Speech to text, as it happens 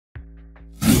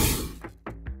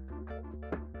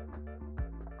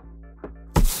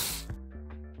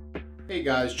Hey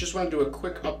guys, just want to do a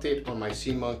quick update on my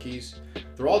sea monkeys.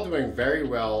 They're all doing very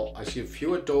well. I see a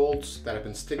few adults that have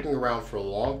been sticking around for a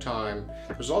long time.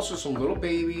 There's also some little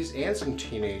babies and some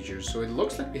teenagers, so it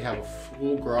looks like we have a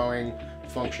full growing,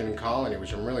 functioning colony,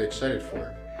 which I'm really excited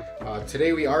for.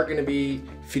 Today we are going to be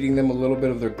feeding them a little bit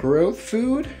of their growth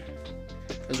food,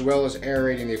 as well as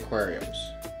aerating the aquariums.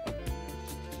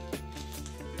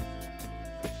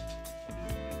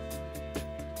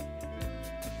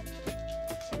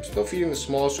 I'm still feeding the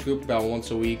small scoop about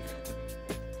once a week,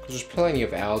 because there's plenty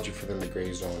of algae for them to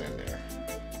graze on in there.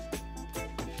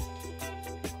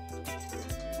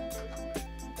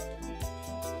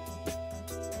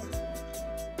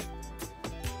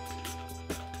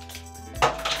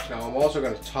 Now I'm also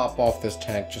going to top off this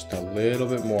tank just a little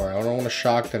bit more. I don't want to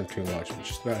shock them too much, but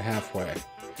just about halfway.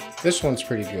 This one's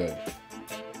pretty good.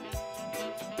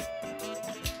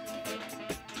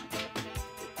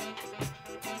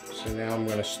 So now I'm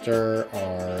going to stir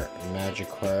our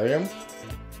Magiquarium.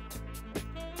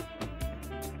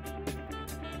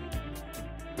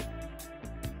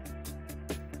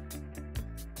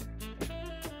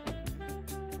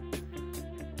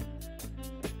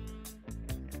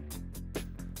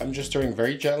 I'm just stirring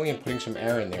very gently and putting some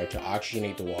air in there to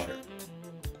oxygenate the water.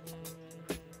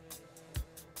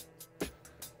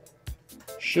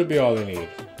 Should be all we need.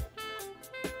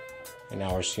 And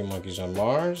now our sea monkeys on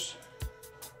Mars.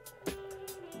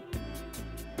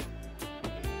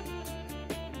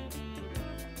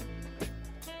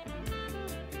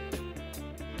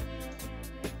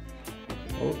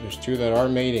 Oh, there's two that are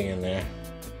mating in there.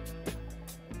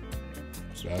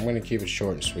 So I'm going to keep it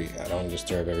short and sweet. I don't want to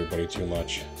disturb everybody too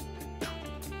much.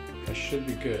 That should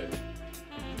be good.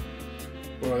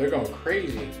 Boy, they're going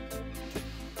crazy.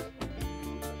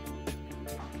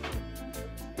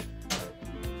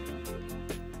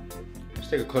 Let's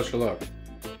take a closer look.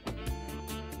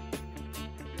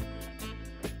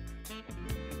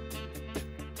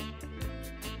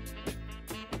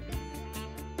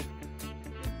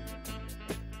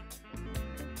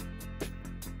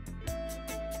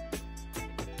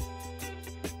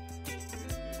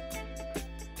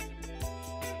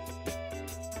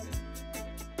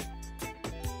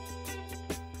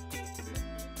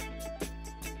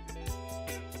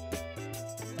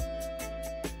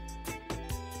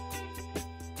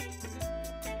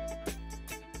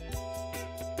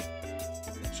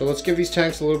 So let's give these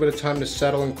tanks a little bit of time to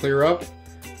settle and clear up,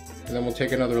 and then we'll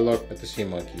take another look at the sea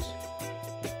monkeys.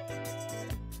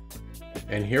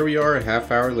 And here we are a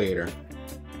half hour later.